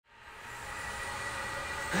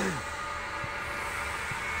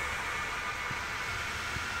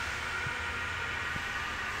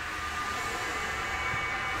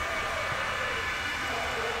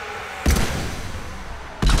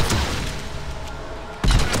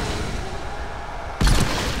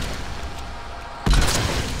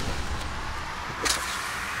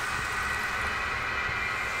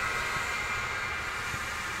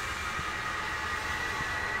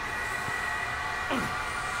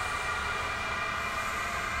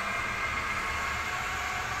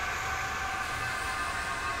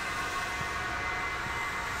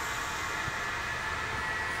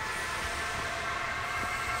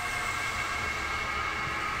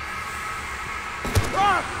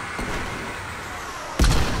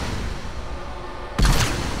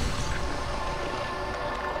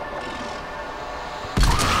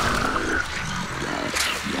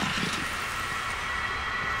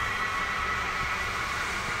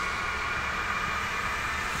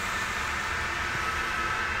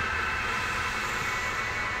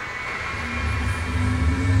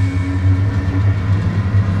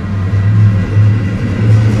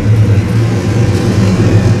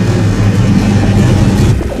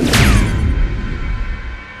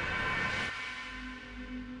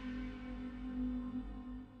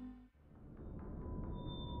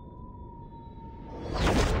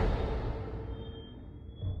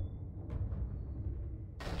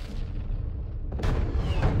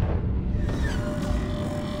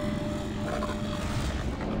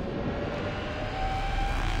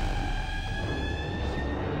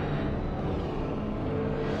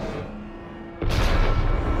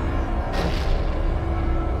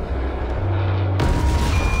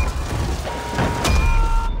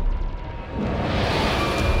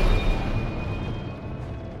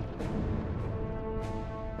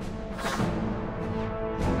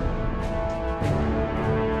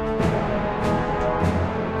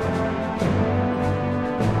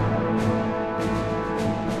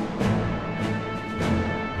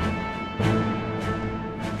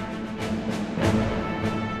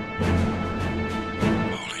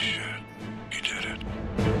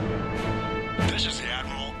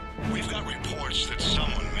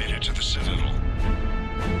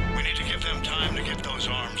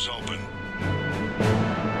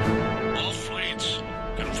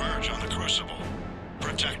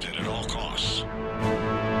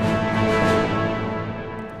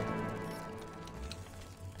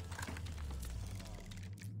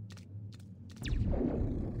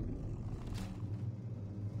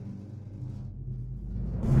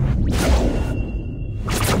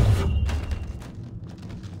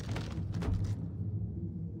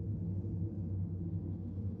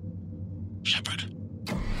Shepard.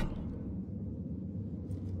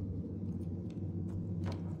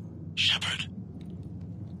 Shepard.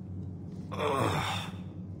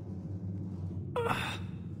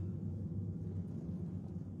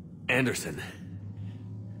 Anderson.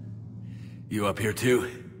 You up here too?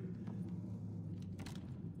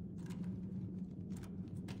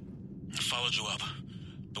 I followed you up,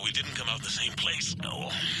 but we didn't come out in the same place. No.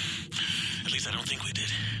 At least I don't think we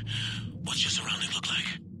did. What's your surrounding look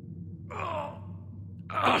like?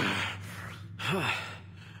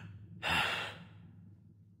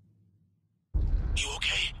 You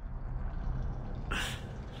okay?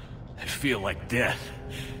 I feel like death.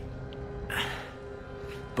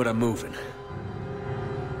 But I'm moving.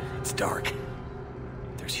 It's dark.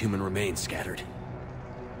 There's human remains scattered.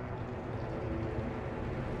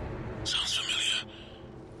 Sounds familiar.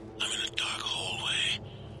 I'm in a dark hallway.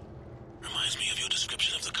 Reminds me of your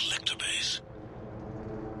description of the collector base.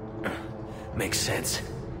 Makes sense.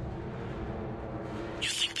 You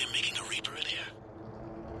think they're making a Reaper in here?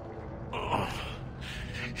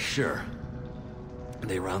 Sure.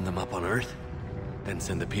 They round them up on Earth, then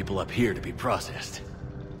send the people up here to be processed.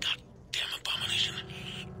 Goddamn abomination.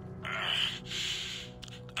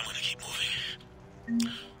 I'm gonna keep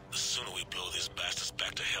moving. The sooner we blow these bastards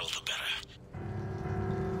back to hell, the better.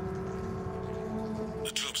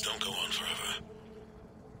 The troops don't go on forever.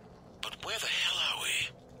 But where the hell are we?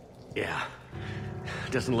 Yeah.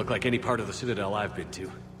 Doesn't look like any part of the Citadel I've been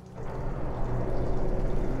to.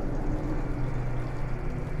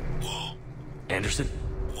 Whoa. Anderson?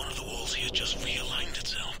 One of the walls here just realigned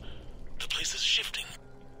itself. The place is shifting,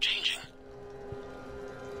 changing.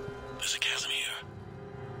 There's a chasm here,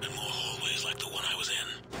 and more hallways like the one I was in.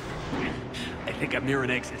 I think I'm near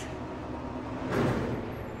an exit.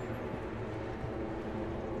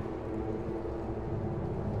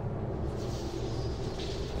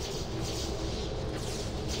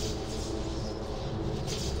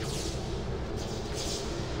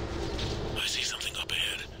 I see something up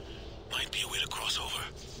ahead. Might be a way to cross over.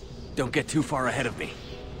 Don't get too far ahead of me.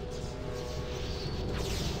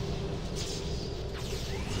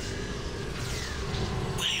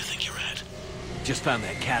 Where do you think you're at? Just found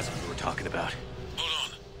that chasm we were talking about.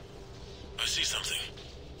 Hold on. I see something.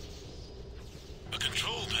 A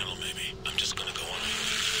control panel, maybe. I'm just gonna go on.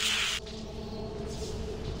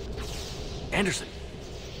 Anderson!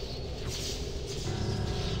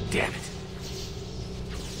 Damn it.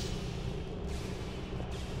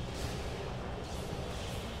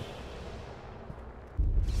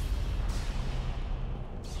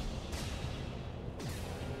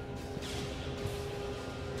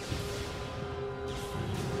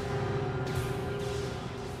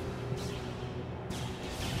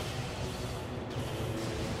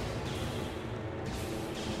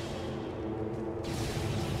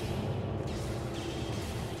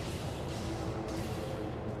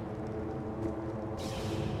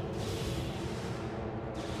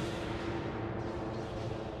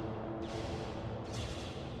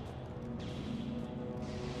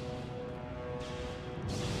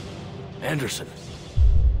 Anderson.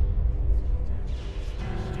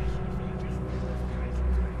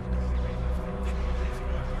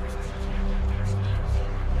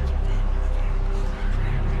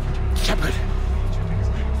 Shepard!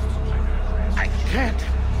 I can't!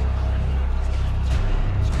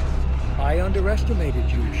 I underestimated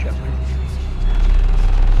you, Shepard.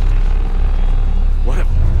 What if...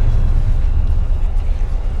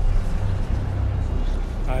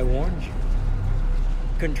 I warned you.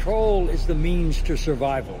 Control is the means to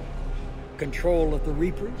survival. Control of the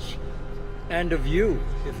Reapers, and of you,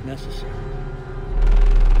 if necessary.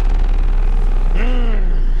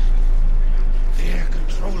 They're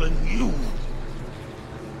controlling you.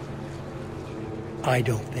 I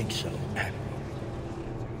don't think so, Admiral.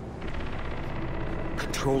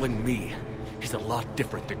 Controlling me is a lot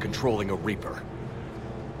different than controlling a Reaper.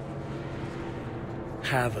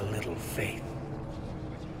 Have a little faith.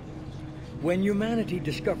 When humanity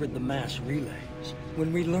discovered the mass relays,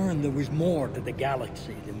 when we learned there was more to the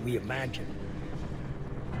galaxy than we imagined,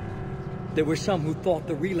 there were some who thought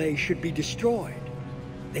the relays should be destroyed.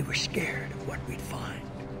 They were scared of what we'd find,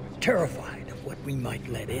 terrified of what we might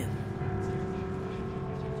let in.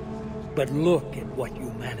 But look at what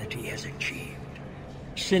humanity has achieved.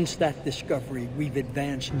 Since that discovery, we've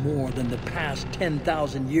advanced more than the past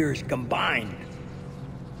 10,000 years combined.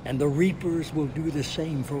 And the Reapers will do the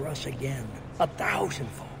same for us again,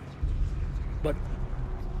 1,000-fold. But...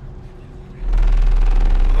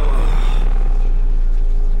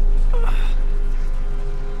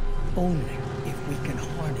 only if we can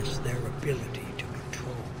harness their ability to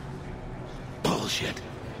control. Bullshit.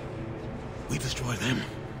 We destroy them,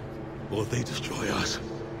 or they destroy us.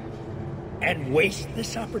 And waste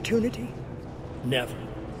this opportunity? Never.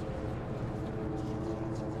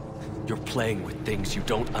 You're playing with things you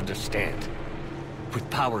don't understand. With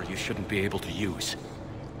power you shouldn't be able to use.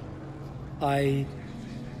 I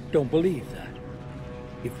don't believe that.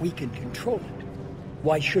 If we can control it,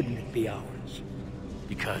 why shouldn't it be ours?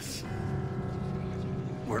 Because...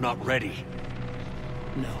 we're not ready.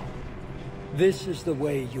 No. This is the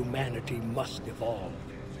way humanity must evolve.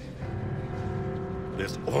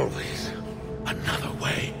 There's always another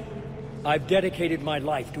way. I've dedicated my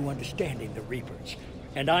life to understanding the Reapers,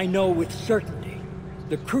 and I know with certainty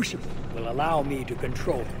the Crucible will allow me to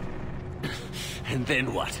control them. And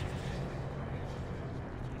then what?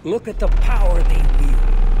 Look at the power they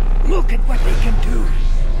wield. Look at what they can do.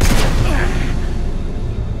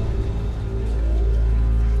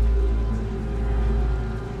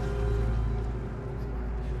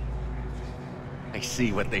 I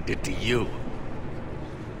see what they did to you.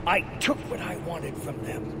 I took what I wanted from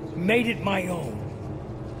them, made it my own.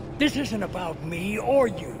 This isn't about me or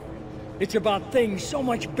you. It's about things so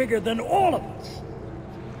much bigger than all of us.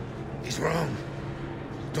 He's wrong.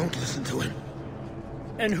 Don't listen to him.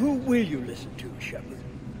 And who will you listen to, Shepard?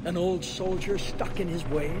 An old soldier stuck in his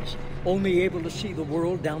ways, only able to see the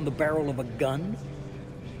world down the barrel of a gun?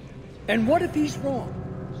 And what if he's wrong?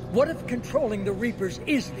 What if controlling the Reapers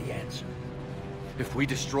is the answer? If we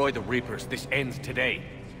destroy the Reapers, this ends today.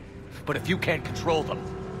 But if you can't control them...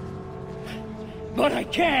 But I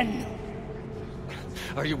can!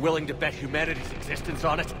 Are you willing to bet humanity's existence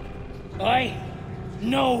on it? I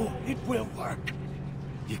know it will work.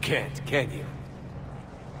 You can't, can you?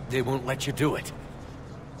 They won't let you do it.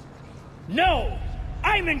 No!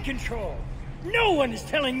 I'm in control! No one is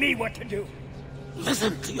telling me what to do!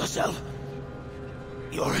 Listen to yourself.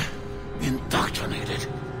 You're indoctrinated.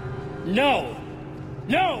 No!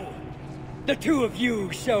 No! The two of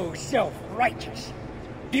you so self-righteous.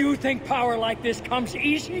 Do you think power like this comes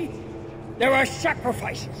easy? There are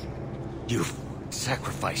sacrifices, You've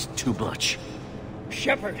sacrificed too much.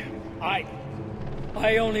 Shepard, I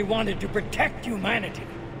only wanted to protect humanity.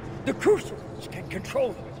 The Crucibles can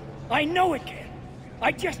control it. I know it can.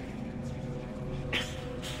 I just...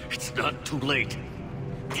 It's not too late.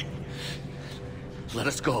 Let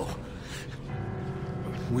us go.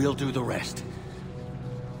 We'll do the rest.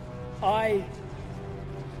 I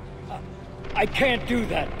can't do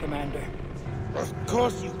that, Commander. Of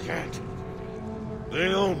course you can't. They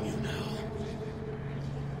own you now.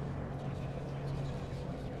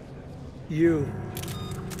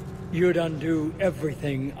 You'd undo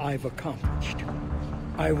everything I've accomplished.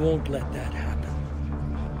 I won't let that happen.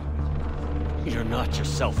 You're not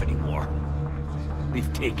yourself anymore.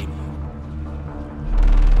 We've taken you.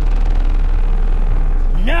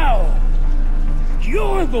 Now,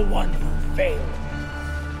 you're the one who failed.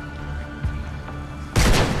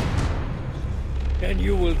 And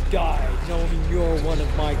you will die knowing you're one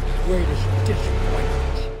of my greatest disappointments.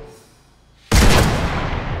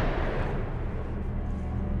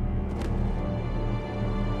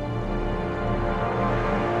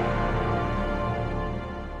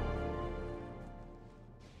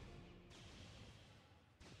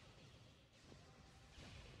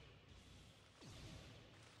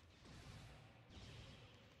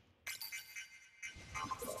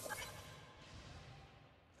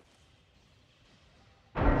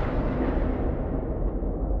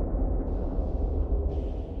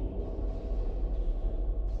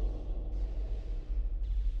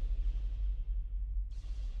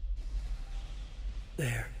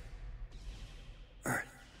 There. Earth.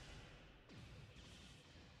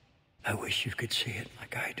 I wish you could see it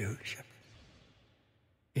like I do, Shepard.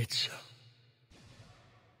 It's so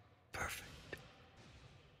perfect.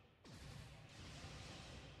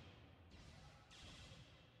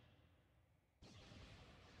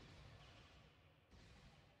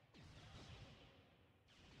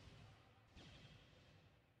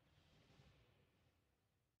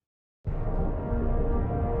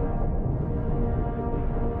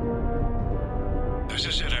 This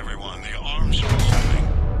is it, everyone. The arms are opening.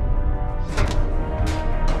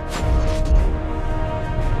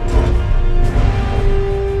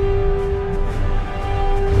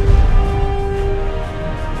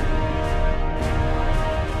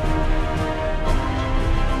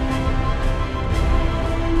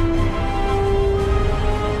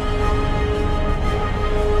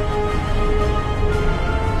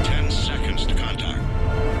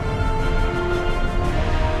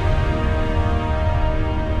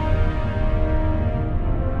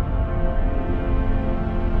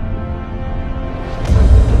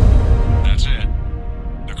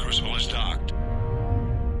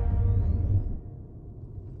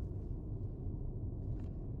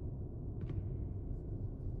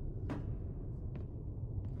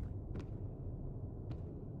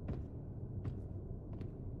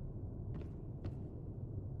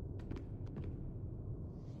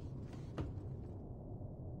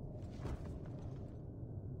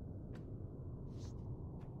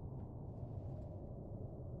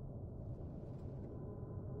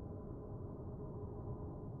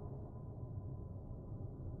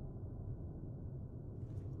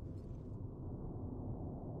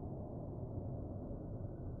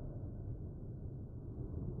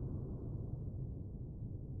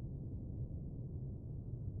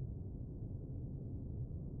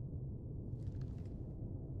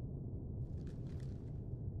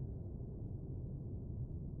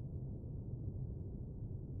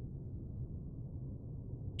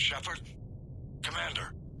 Shepard?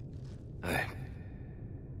 Commander?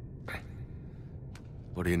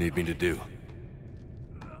 What do you need me to do?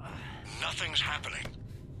 Nothing's happening.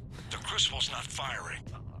 The Crucible's not firing.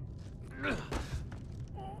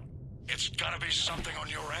 It's gotta be something on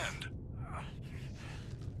your end.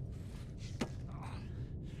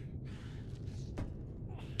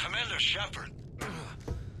 Commander Shepard!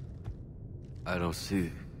 I don't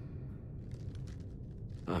see...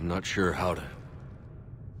 I'm not sure how to...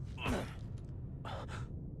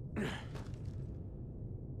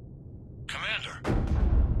 Commander!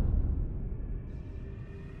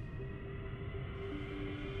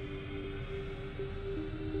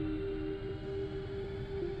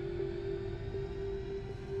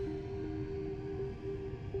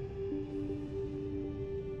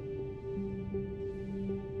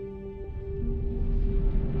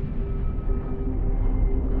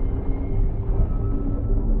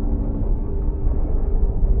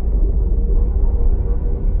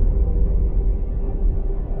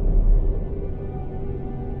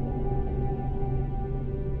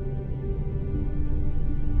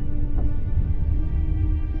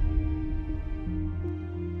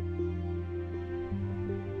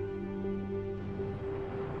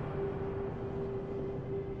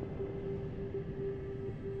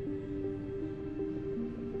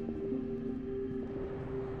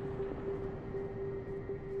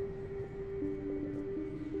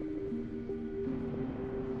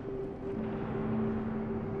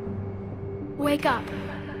 Wake up.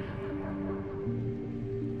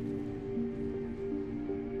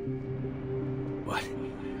 What?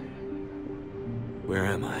 Where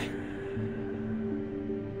am I?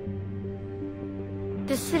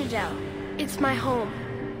 The Citadel. It's my home.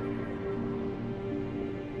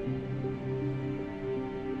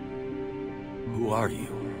 Who are you?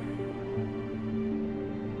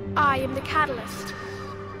 I am the Catalyst.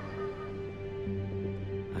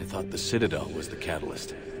 I thought the Citadel was the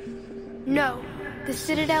catalyst. No, the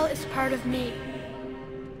Citadel is part of me.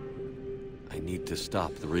 I need to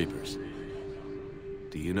stop the Reapers.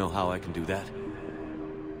 Do you know how I can do that?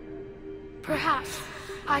 Perhaps.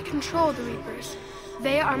 I control the Reapers.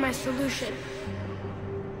 They are my solution.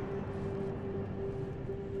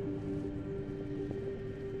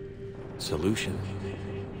 Solution?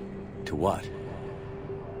 To what?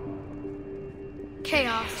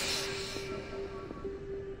 Chaos.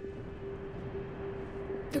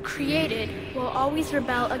 The created will always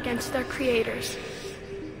rebel against their creators.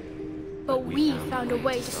 But we found a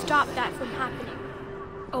way to stop that from happening.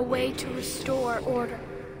 A way to restore order.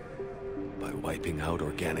 By wiping out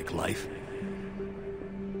organic life?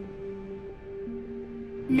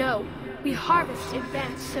 No, we harvest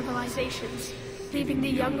advanced civilizations, leaving the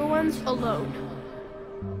younger ones alone.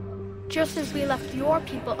 Just as we left your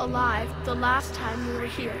people alive the last time we were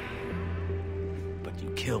here. But you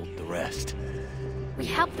killed the rest. We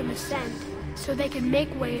helped them ascend, so they could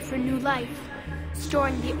make way for new life,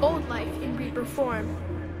 storing the old life in Reaper form.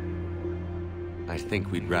 I think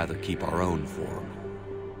we'd rather keep our own form.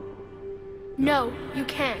 No, you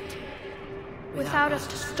can't. Without us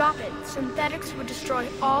to stop it, synthetics would destroy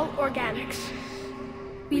all organics.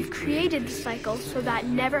 We've created the cycle so that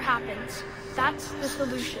never happens. That's the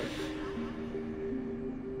solution.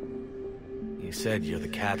 You said you're the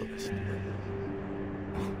catalyst.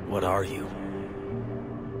 What are you?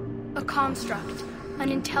 A construct. An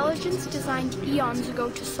intelligence designed eons ago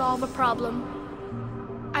to solve a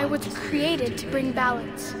problem. I was created to bring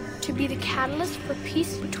balance, to be the catalyst for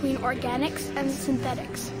peace between organics and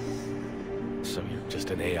synthetics. So you're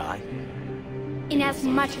just an AI?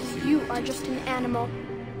 Inasmuch as you are just an animal,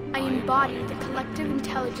 I embody the collective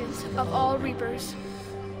intelligence of all Reapers.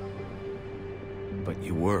 But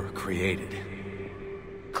you were created.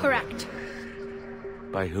 Correct.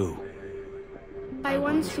 By who? By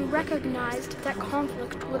ones who recognized that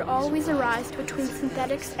conflict would always arise between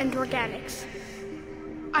synthetics and organics.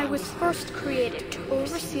 I was first created to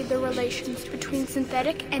oversee the relations between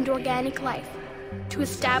synthetic and organic life, to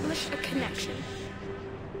establish a connection.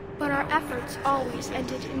 But our efforts always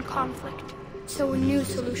ended in conflict, so a new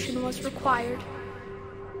solution was required.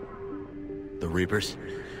 The Reapers?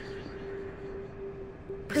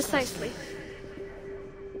 Precisely.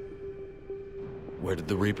 Where did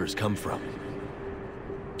the Reapers come from?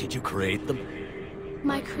 Did you create them?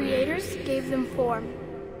 My creators gave them form.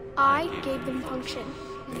 I gave them function.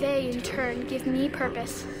 They, in turn, give me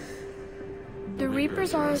purpose. The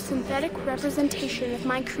Reapers are a synthetic representation of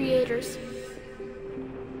my creators.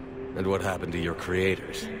 And what happened to your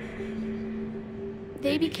creators?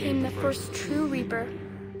 They became the first true Reaper.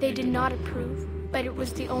 They did not approve, but it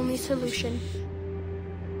was the only solution.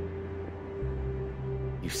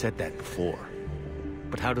 You said that before.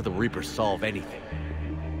 But how do the Reapers solve anything?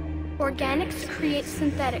 Organics create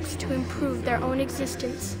synthetics to improve their own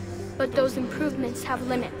existence, but those improvements have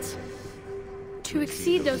limits. To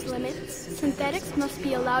exceed those limits, synthetics must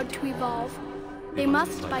be allowed to evolve. They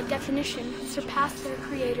must, by definition, surpass their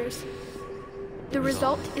creators. The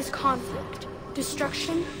result is conflict,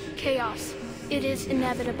 destruction, chaos. It is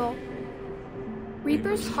inevitable.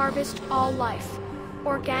 Reapers harvest all life,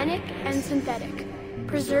 organic and synthetic,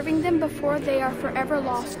 preserving them before they are forever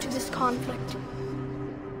lost to this conflict.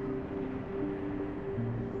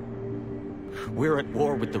 We're at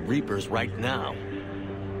war with the Reapers right now.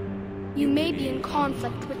 You may be in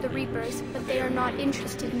conflict with the Reapers, but they are not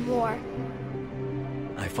interested in war.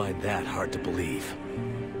 I find that hard to believe.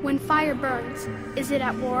 When fire burns, is it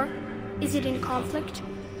at war? Is it in conflict?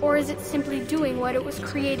 Or is it simply doing what it was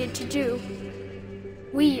created to do?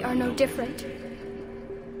 We are no different.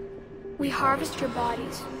 We harvest your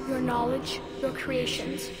bodies, your knowledge, your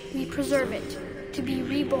creations. We preserve it, to be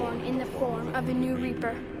reborn in the form of a new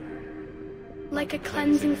Reaper. Like a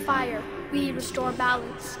cleansing fire, we restore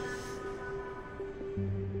balance.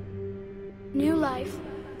 New life,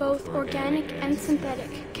 both organic and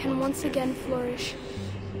synthetic, can once again flourish.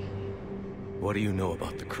 What do you know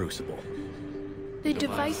about the Crucible? The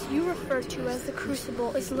device you refer to as the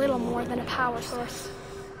Crucible is little more than a power source.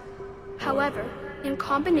 However, In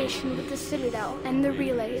combination with the Citadel and the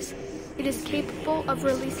relays, it is capable of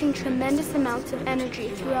releasing tremendous amounts of energy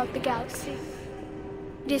throughout the galaxy.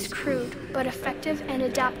 It is crude, but effective and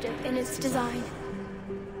adaptive in its design.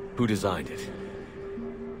 Who designed it?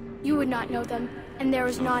 You would not know them, and there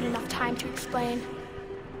is not enough time to explain.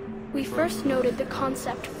 We first noted the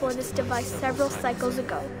concept for this device several cycles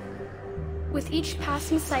ago. With each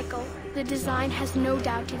passing cycle, the design has no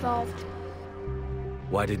doubt evolved.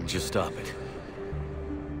 Why didn't you stop it?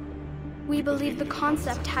 We believe the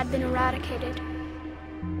concept had been eradicated.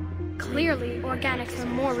 Clearly, organics are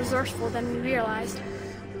more resourceful than we realized.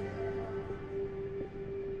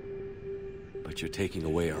 But you're taking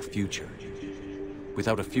away our future.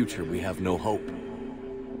 Without a future, we have no hope.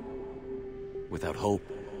 Without hope,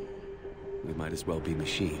 we might as well be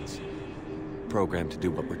machines, programmed to do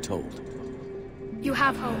what we're told. You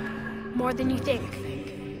have hope, more than you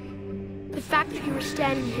think. The fact that you are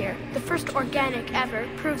standing here, the first organic ever,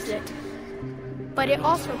 proves it. But it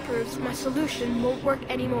also proves my solution won't work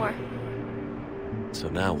anymore. So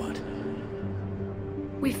now what?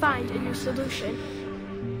 We find a new solution.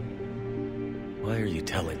 Why are you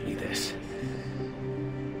telling me this?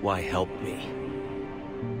 Why help me?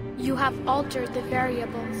 You have altered the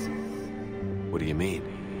variables. What do you mean?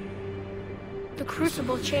 The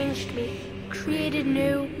Crucible changed me, created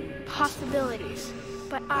new possibilities,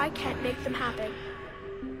 but I can't make them happen.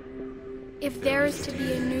 If there is to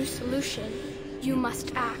be a new solution, you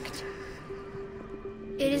must act.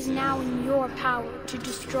 It is now in your power to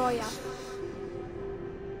destroy us.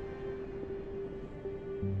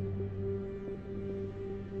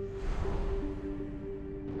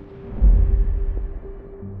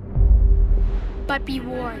 But be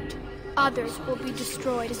warned, others will be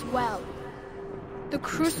destroyed as well. The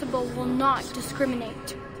Crucible will not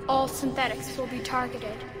discriminate. All synthetics will be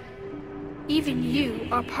targeted. Even you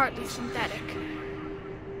are partly synthetic.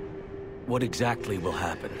 What exactly will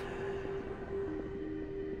happen?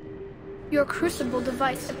 Your Crucible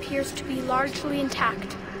device appears to be largely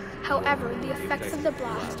intact. However, the effects of the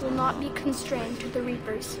blast will not be constrained to the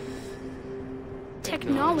Reapers.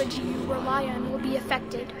 Technology you rely on will be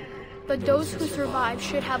affected, but those who survive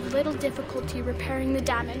should have little difficulty repairing the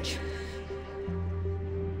damage.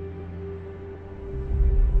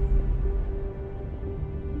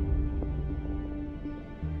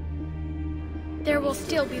 There will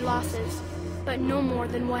still be losses, but no more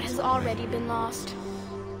than what has already been lost.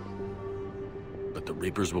 But the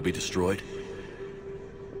Reapers will be destroyed?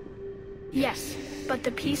 Yes, but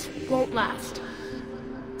the peace won't last.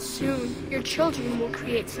 Soon, your children will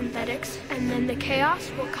create synthetics, and then the chaos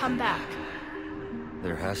will come back.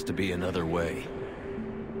 There has to be another way.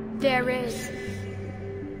 There is.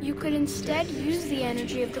 You could instead use the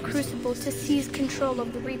energy of the Crucible to seize control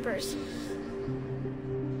of the Reapers.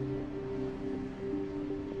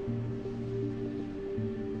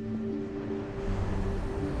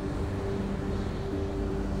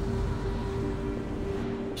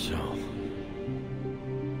 So,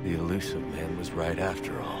 the Illusive Man was right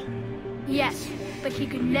after all. Yes, but he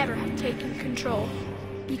could never have taken control,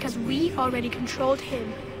 because we already controlled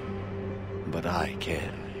him. But I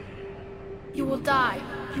can. You will die.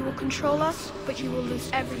 You will control us, but you will lose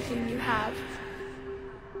everything you have.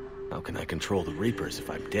 How can I control the Reapers if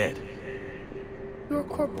I'm dead? Your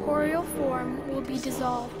corporeal form will be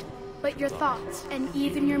dissolved, but your thoughts and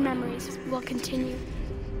even your memories will continue.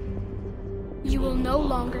 You will no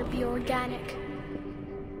longer be organic.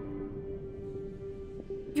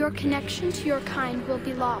 Your connection to your kind will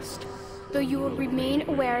be lost, though you will remain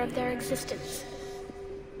aware of their existence.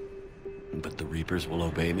 But the Reapers will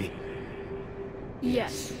obey me?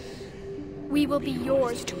 Yes. We will be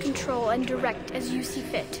yours to control and direct as you see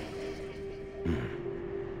fit.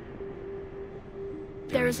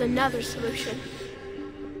 There is another solution.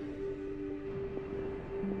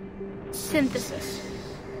 Synthesis.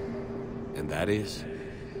 And that is?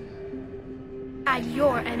 Add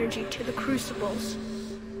your energy to the Crucibles.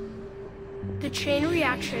 The chain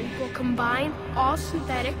reaction will combine all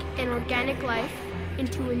synthetic and organic life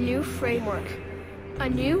into a new framework. A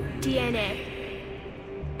new DNA.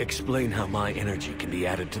 Explain how my energy can be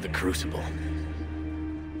added to the Crucible.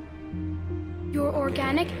 Your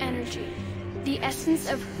organic energy, the essence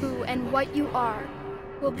of who and what you are,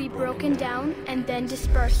 will be broken down and then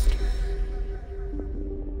dispersed.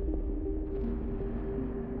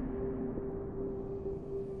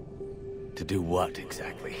 To do what,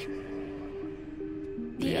 exactly?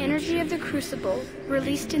 The energy of the Crucible,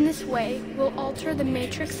 released in this way, will alter the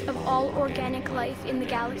matrix of all organic life in the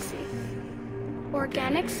galaxy.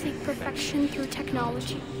 Organics seek perfection through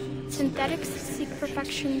technology. Synthetics seek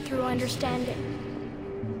perfection through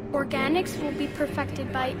understanding. Organics will be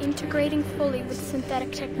perfected by integrating fully with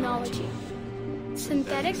synthetic technology.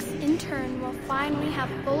 Synthetics, in turn, will finally have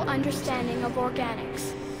full understanding of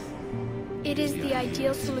organics. It is the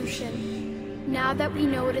ideal solution. Now that we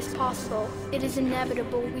know it is possible, it is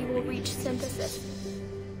inevitable we will reach synthesis.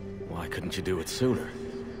 Why couldn't you do it sooner?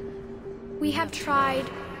 We have tried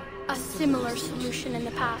a similar solution in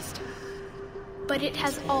the past, but it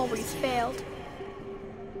has always failed.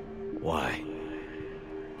 Why?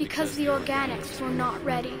 Because the organics were not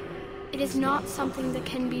ready. It is not something that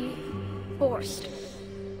can be forced.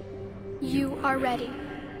 You are ready,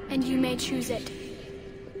 and you may choose it.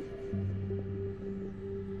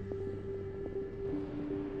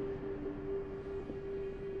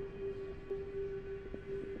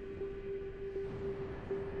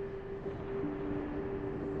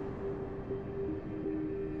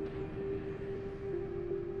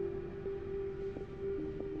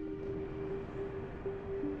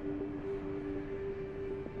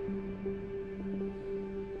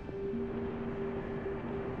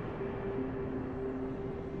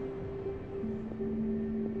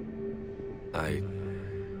 I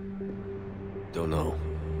don't know.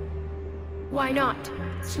 Why not?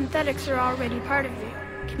 Synthetics are already part of you.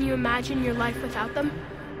 Can you imagine your life without them?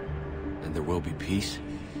 And there will be peace?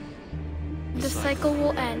 The cycle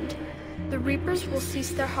will end. The Reapers will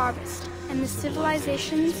cease their harvest, and the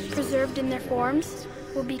civilizations preserved in their forms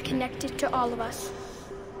will be connected to all of us.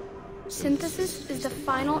 Synthesis is the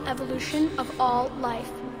final evolution of all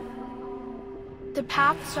life. The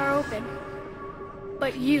paths are open,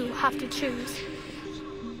 but you have to choose.